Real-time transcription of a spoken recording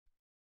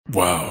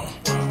Wow.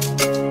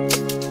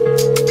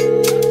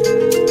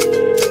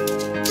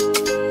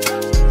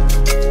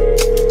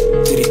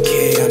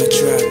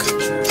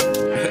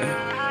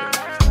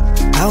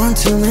 I want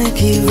to make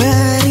it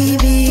very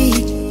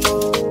big,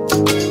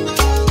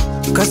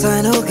 cause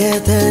I don't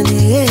get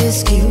any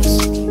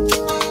excuse.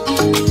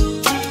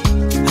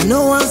 I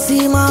no one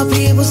see my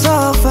people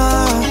suffer.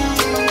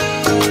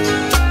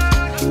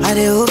 I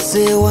dey hope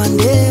say one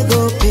day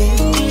go pay.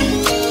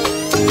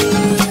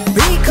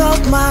 Pick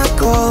up my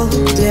call,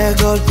 dear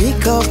God,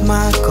 pick up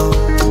my call.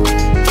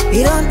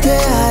 You don't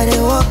tell how they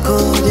walk,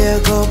 oh, dear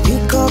God,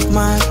 pick up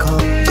my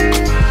call.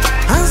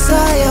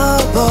 Answer your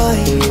boy,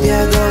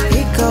 dear God,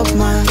 pick up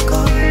my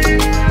call.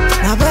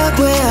 Now back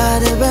where I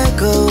the back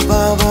go,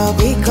 Baba,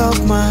 pick up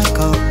my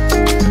call.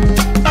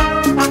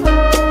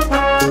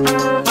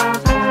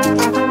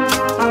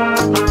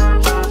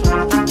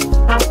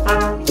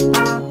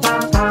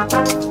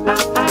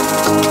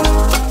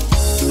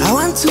 I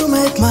want to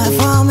make my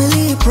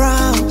family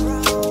proud.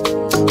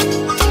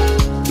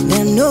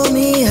 Them know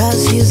me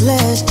as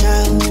useless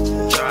child.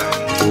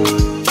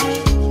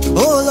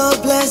 Oh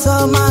Lord, bless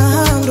all my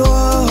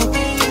handwork.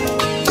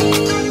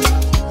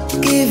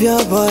 Give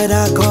your boy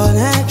that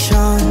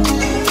connection.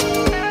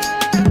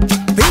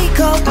 Pick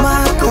up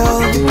my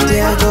call,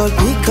 dear God,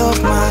 pick up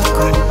my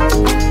call.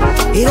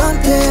 You don't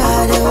tell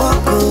how they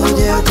walk, oh,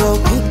 dear God,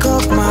 pick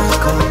up my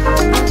call.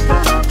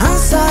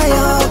 Answer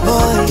your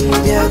boy,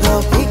 dear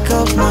God, pick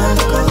up my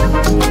call.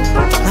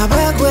 Now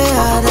back where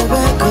I the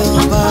back go,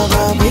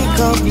 Baba, pick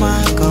up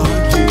my call.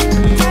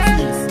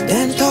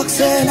 Then talk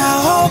say now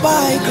all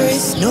by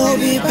grace, no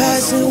be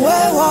person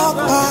where walk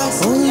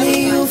past.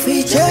 Only you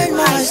feature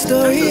my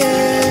story,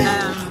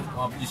 yeah.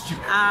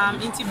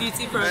 Into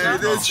beauty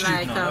products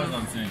like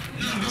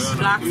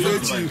black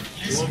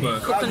soap,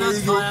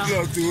 coconut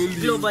oil,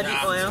 glow body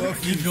oil.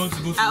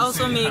 I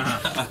also make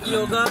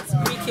yogurt,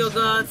 Greek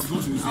yogurt,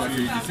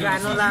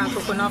 granola, and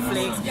coconut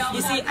flakes.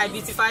 You see, I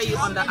beautify you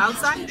on the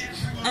outside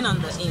and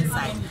on the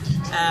inside.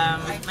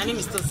 My name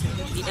is Tosi,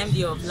 the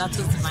MD of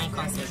Lato's Divine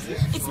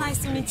Concept. It's nice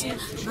to meet you.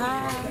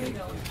 Bye.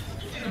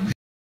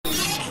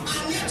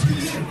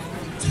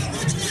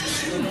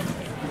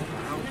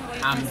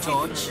 I'm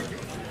George,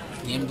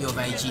 the MD of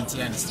IG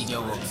Interior and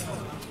Studio Works.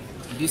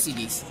 Did you see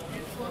this?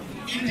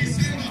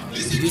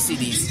 Did you see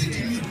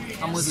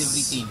this? Almost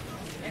everything.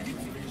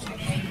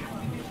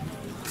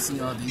 See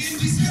all this?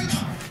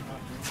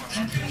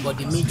 But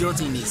the major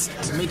thing is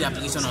to make the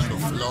application on the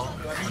floor,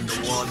 on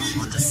the wall,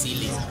 on the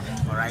ceiling.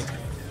 Alright?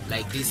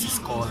 Like this is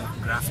called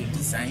graphic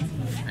design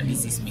and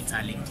this is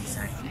metallic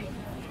design.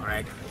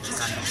 Alright? You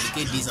can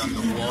duplicate this on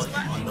the wall,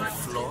 on the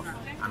floor,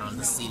 and on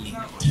the ceiling.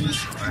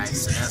 Alright,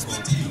 so that's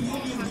what we do.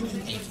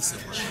 Thank you so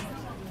much.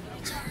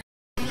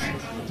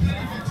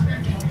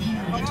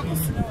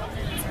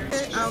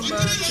 I'm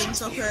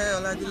Temitope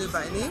Oladile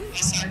by name.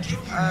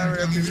 I'm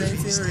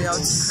representing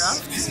Realty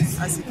Craft.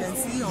 As you can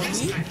see on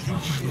me,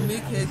 we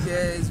make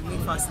headgears, we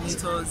make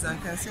fascinators,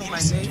 and can see on my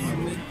neck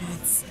we make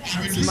beads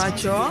to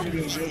mature.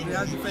 We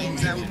have different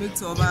designs. We make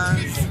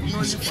turbans, not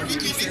only for the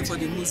Christian, for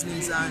the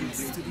Muslims, and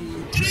to the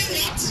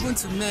even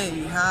to men.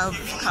 We have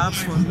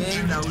caps for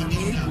men that we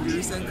make. The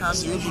recent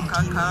caps, the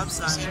Ebuka caps,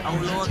 and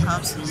our lower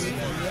caps we make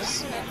for men.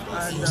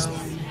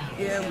 And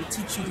here we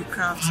teach you the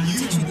craft, we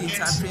teach you the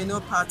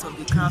entrepreneurial part of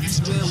the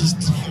craft, where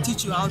we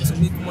teach you how to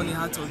make money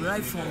out of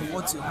right from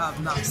what you have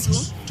now. So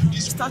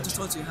start with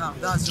what you have.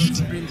 That's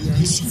just to bring the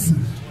ideas.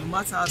 No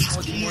matter how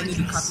small the money,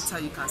 the capital,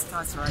 you can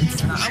start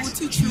right now. I will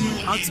teach you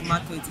how to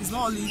market. It's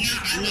not only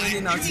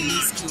learning how to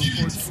use skill,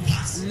 but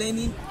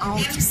learning how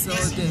to sell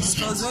them.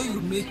 Because when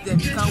you make them,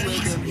 you can't wear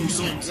them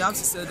alone. You have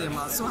to sell them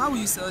out. So how will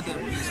you sell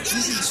them?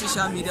 Using the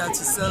social media to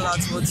sell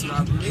out what you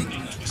have made.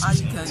 How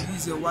you can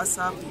use your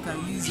WhatsApp, you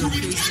can use your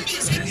Facebook,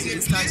 you can use your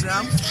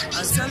Instagram,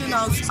 and selling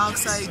out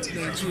outside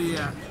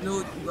Nigeria. You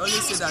know, we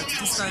always say that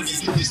distance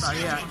is not a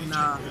barrier in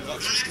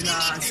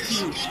our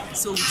skill.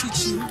 So we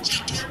teach you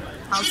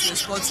how to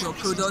export your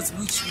products,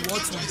 which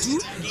what we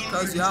do,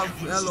 because we have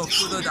a lot of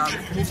products that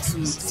have moved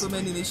to so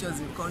many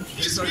nations in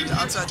countries, sorry,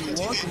 outside the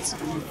world.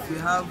 We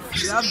have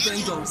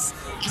vendors,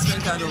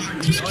 different kind of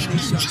all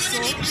nations.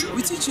 So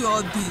we teach you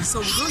all this.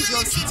 So we don't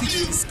just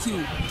teach the skill,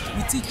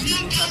 we teach the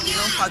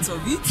entrepreneurial part of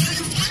it,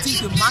 we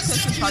teach the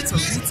marketing part of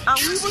it, and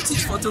we even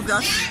teach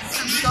photography,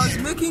 because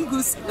making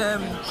good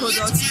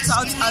products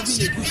without having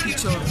a good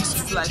picture of it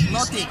is like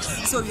nothing.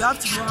 So you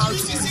have to know how to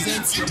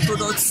present your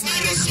products to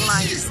your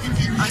clients.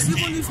 And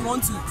even if you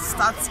want to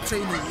start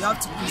training, you have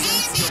to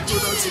present your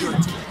products to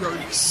your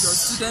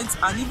students,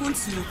 and even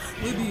to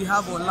maybe you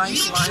have online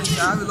clients.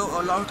 I have a lot of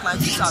online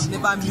clients which I've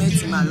never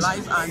met in my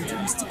life, and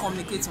we still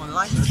communicate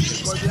online.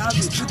 But you have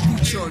a good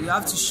picture, you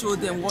have to show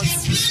them what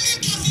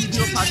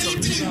video part of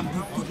it,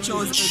 the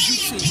pictures,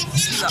 editing.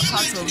 These are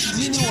part of the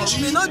meaning.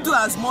 We may not do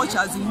as much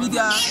as the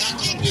media,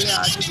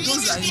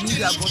 those are in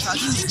media, but at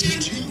least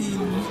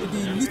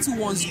the little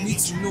ones you need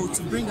to know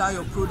to bring out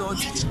your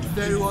product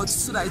very well,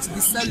 so that it will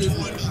be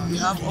sellable. We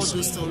have all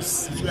those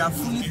stores. We are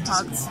fully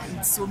packed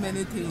with so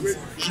many things.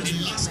 Thank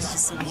you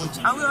so much.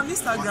 And we're on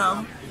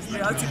Instagram.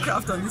 Reality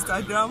Craft on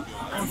Instagram,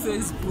 on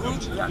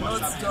Facebook. We are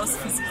not just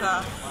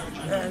physical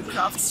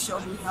craft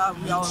shop.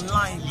 We are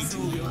online. So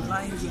we are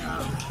online.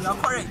 We are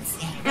current.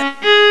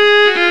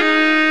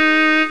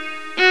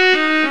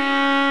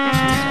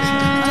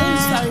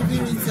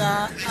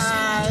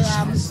 I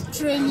am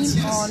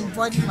training on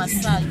body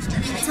massage,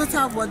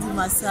 total body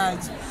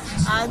massage,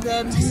 and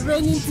the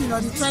training thing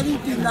or the training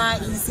pillar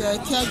is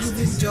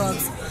caregiving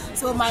jobs.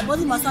 So my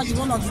body massage is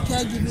one of the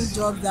caregiving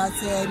jobs that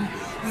is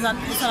an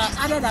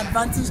added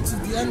advantage to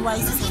the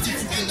NYSC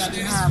certificate that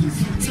they have.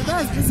 So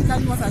that is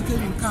basically what I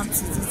came in camp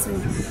to do,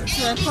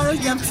 to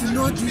encourage them to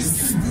know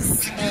this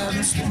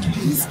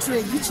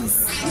trade, which is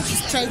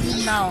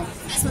trading now,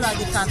 so that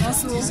they can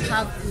also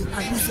have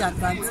an easy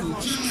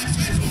advantage.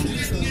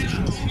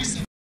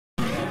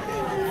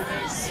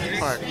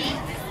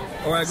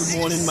 Alright, good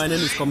morning. My name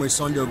is Comrade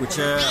Sunday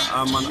Oguche.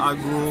 I'm an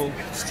agro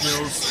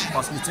skills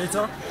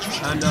facilitator,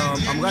 and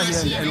I'm right here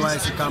in the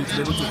NYSC camp to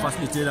be able to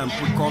facilitate and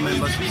put core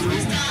members through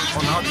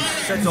on how to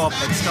set up,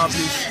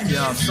 establish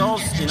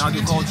themselves in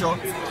agriculture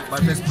by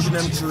just putting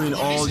them through in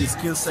all the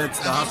skill sets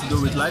that have to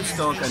do with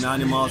livestock and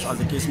animals, as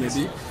the case may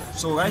be.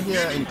 So right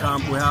here in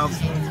camp we have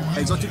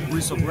exotic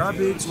breeds of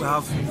rabbits, we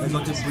have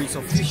exotic breeds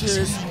of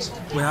fishes,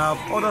 we have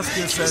other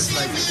skill sets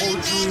like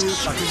poultry,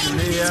 the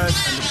layers,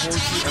 and the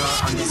poultry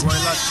and the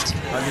broilers,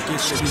 as the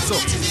case may be. So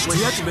we're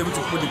here to be able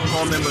to put the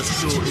core members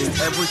through in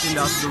everything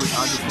that has to do with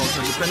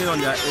agriculture, depending on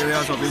their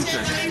areas of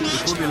interest.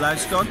 It could be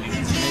livestock and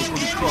it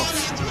could be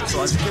crops.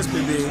 So as the case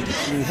may be,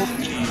 we hope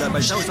that by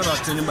the time we start our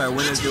training by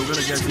Wednesday, we're going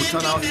to get good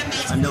turnout,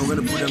 and then we're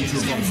going to put them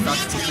through from start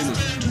to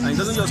finish. And it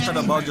doesn't just start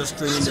about just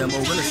training them,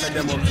 but we're going to set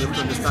them up to be able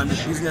to understand the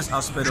business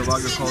aspect of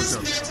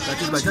agriculture. That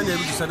is, by the time they're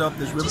able to set up,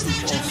 they're able to,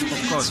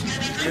 of course,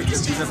 take the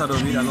business out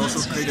of it and also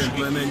create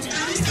employment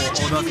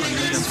for others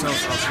and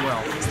themselves as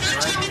well.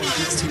 Right?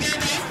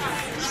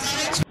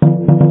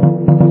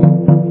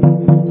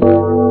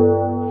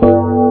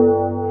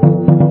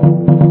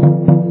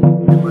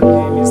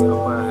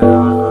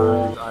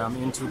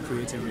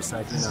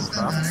 Recycling and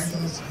crafts.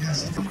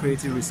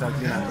 Creative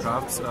recycling and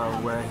crafts.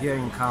 We're here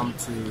in camp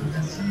to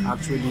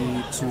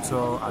actually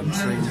tutor and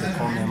train the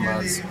core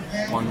members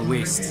on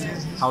waste,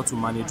 how to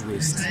manage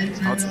waste,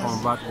 how to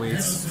convert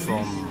waste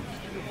from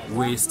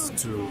waste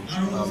to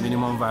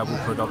minimum viable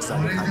products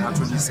that they can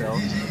actually sell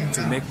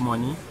to make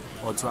money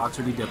or to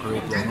actually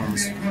decorate their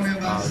homes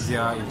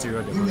via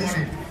interior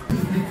decoration.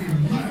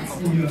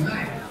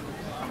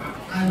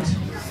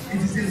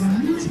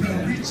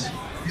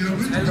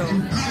 Hello,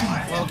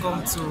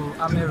 welcome to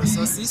Ame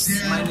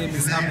Resources. My name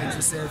is Ahmed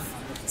Joseph,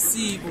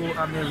 CEO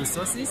Ame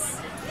Resources,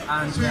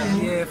 and we are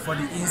here for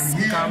the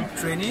in-camp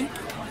training.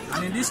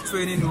 And in this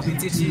training, we'll be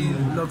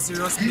teaching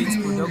luxurious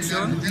paint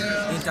production,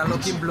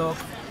 interlocking block,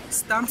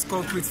 stamped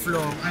concrete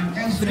floor,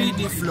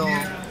 3D floor,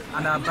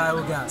 and our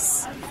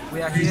biogas.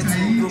 We are here to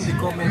groom the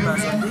core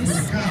members on this.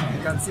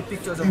 You can see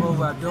pictures of what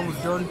we have done.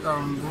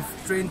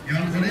 We've trained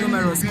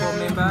numerous core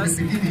members,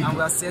 and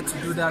we are set to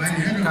do that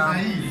in camp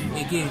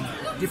again.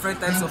 Different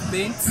types of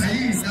paints,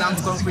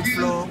 stamped concrete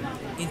floor,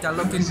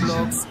 interlocking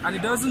blocks, and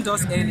it doesn't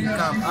just end in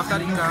camp. After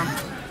the camp,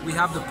 we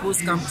have the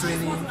post-camp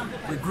training.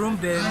 We groom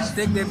them,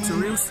 take them to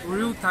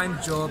real-time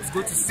jobs,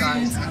 go to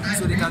sites,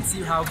 so they can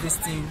see how this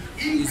thing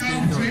is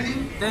being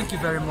done. Thank you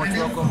very much.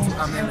 Welcome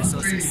to Ame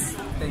Resources.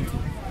 Thank you.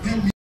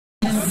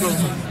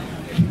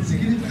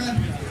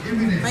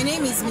 My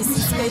name is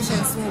Mrs.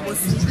 Patience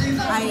Mobosi.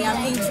 I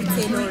am into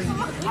tailoring.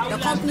 The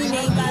company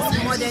name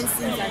is Modern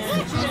Things and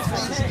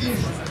Technology.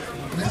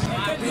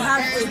 We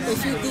have a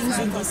few things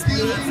in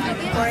display.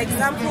 For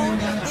example,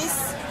 this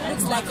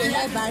looks like a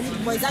hairband,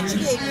 but it's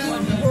actually a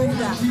pin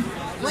holder.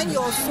 When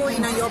you're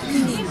sewing and you're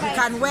pinning, you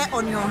can wear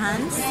on your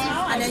hands,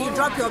 and then you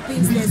drop your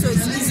pins there, so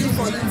it's easy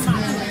for you to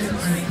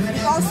pin. We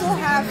also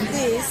have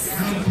this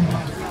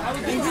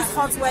in this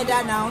hot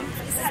weather now.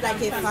 This is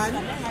like a fan,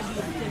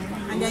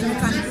 and then you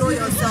can blow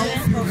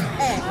yourself of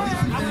air.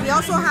 We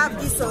also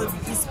have this on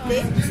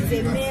display. This is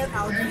a male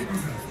outfit.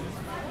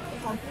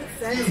 Complete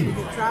set with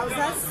the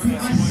trousers.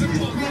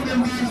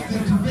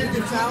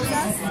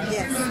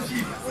 Yes.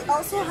 We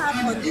also have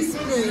on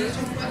display,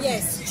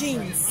 yes,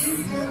 jeans.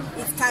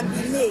 It can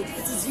be made.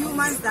 It is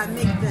humans that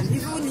make them.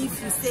 Even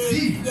if you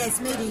say,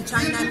 yes, made in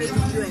China, made in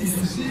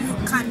US, you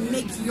can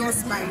make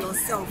yours by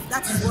yourself.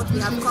 That is what we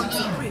have come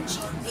to preach.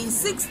 In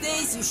 6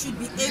 days, you should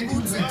be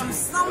able to do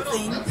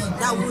something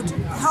that would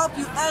help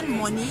you earn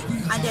money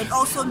and then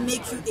also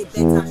make you a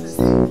better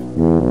person.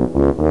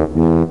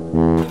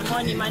 Good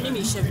morning, my name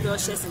is Chef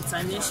Dolces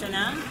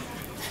International,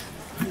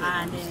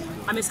 and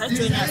I'm a site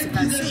trainer. As you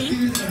can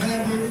see,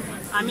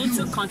 I'm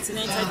into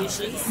continental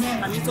dishes,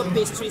 I'm into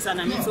pastries,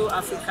 and I'm into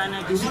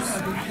Africana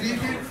dishes.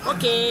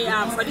 Okay,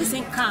 for this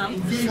in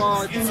camp,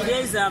 for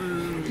today's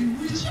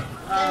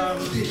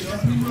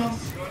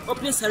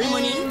opening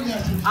ceremony,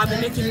 I'll be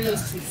making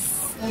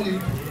pastries.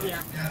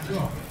 Yeah.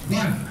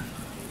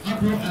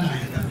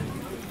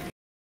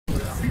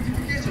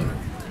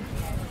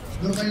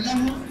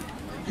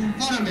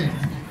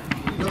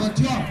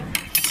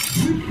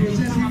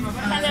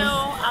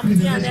 Hello, I'm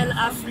DNL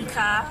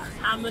Africa.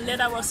 I'm a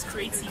leatherworks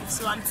creative,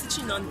 so I'm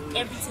teaching on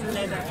everything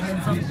leather,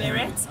 from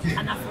berets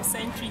and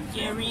Afrocentric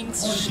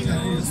earrings,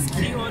 shoes,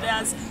 key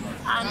holders,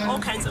 and all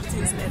kinds of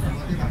things leather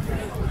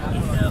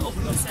in the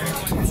opening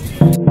ceremony.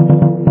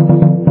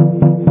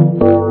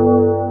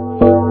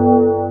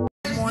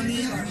 Good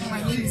morning,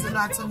 my name is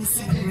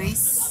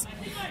Grace,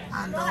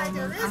 and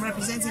I'm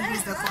representing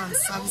Grace Decor and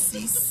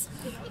Services.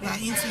 We are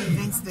into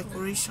event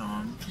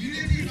decoration,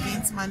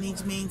 event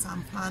management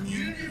and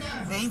planning.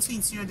 We are into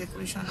interior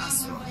decoration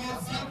as well.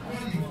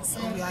 So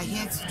we are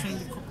here to train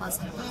the coppers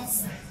and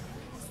girls.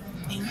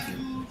 Thank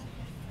you.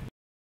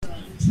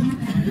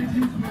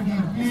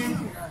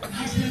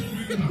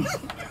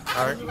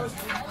 Alright.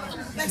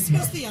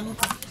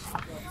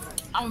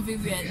 I'm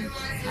Vivian,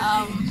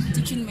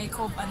 teaching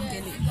makeup and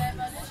daily.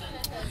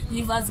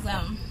 Universe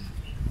Glam.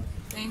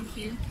 Thank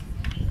you.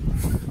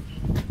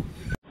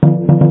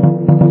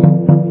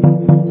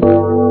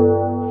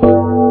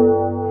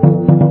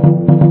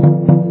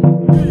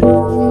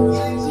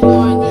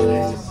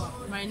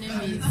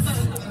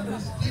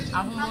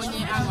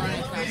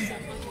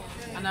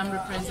 And I'm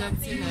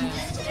representing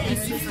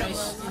NYSC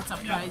Fresh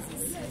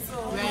Enterprises.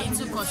 We're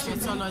into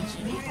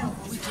cosmetology,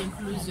 which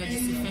includes your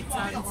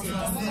disinfectants, your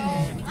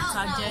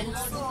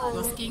detergents,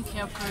 your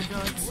skincare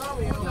products,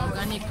 your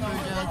organic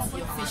products,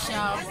 your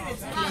facial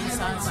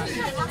cleansers, and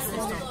the rest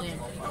of them.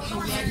 So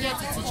we are here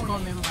to teach core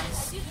members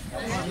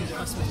on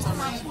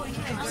cosmetology.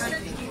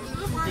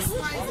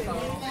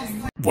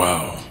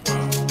 Wow.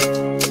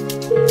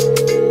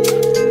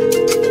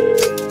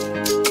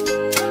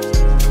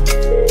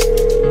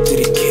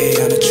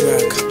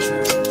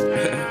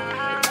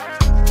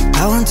 I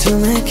want to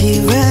make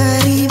it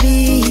ready,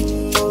 be,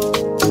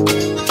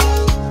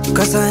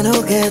 cause I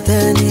don't get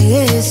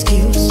any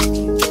excuse.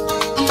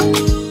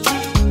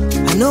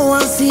 I know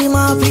I see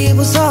my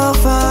people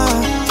suffer.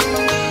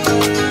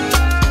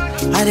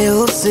 I dey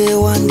hope say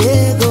one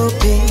day go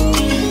pay.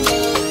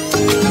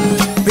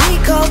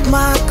 Pick up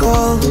my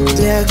call,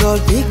 dear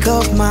God, pick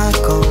up my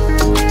call.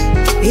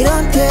 You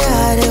don't tell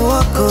how they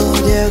walk, oh,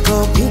 dear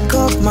God, pick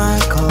up my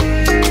call.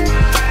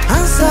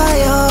 Answer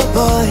your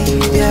boy,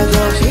 dear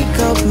God, pick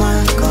up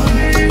my call.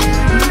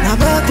 Now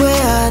back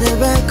where I the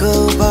back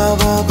go,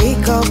 Baba,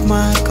 pick up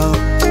my call.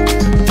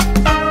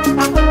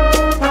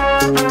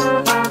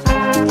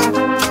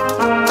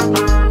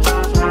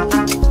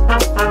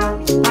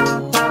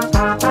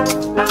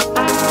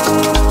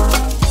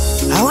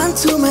 I want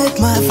to make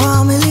my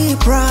family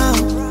proud.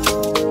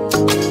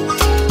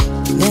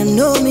 Them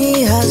know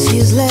me as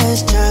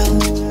useless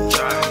child.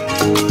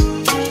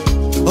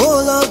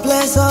 Oh Lord,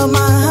 bless all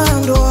my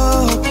handwork.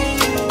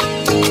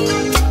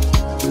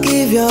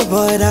 Give your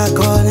boy that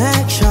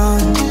connection.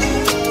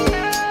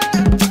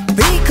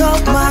 Pick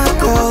up my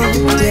call,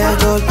 dear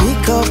God,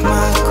 pick up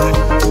my call.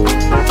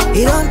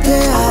 You don't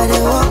tell how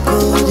they walk,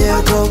 oh,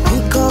 dear God,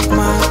 pick up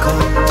my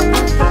call.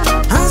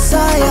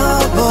 Answer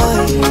your boy,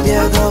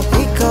 dear God,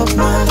 pick up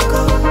my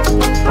call.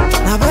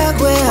 Now back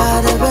where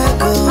I the back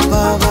go,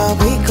 Baba,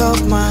 pick up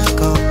my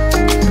call.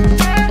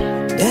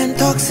 Then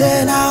talk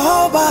say now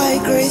all by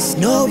grace,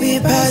 no be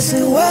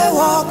person where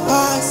walk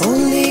past.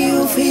 Only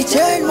you fit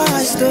change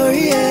my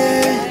story,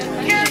 yeah.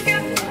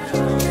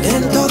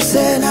 Then talk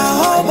say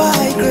now all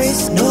by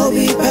grace, no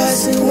be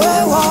person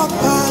where walk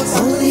past.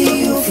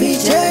 Only you fit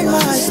change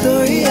my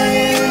story,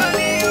 yeah.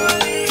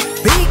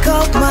 Pick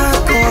up my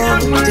call,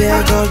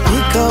 dear God,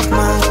 pick up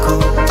my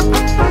call.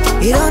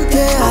 You don't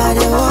tell how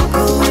they walk,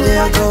 oh,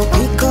 dear God,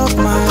 pick up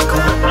my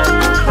call.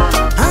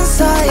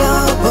 Answer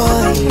your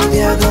boy,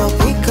 dear God,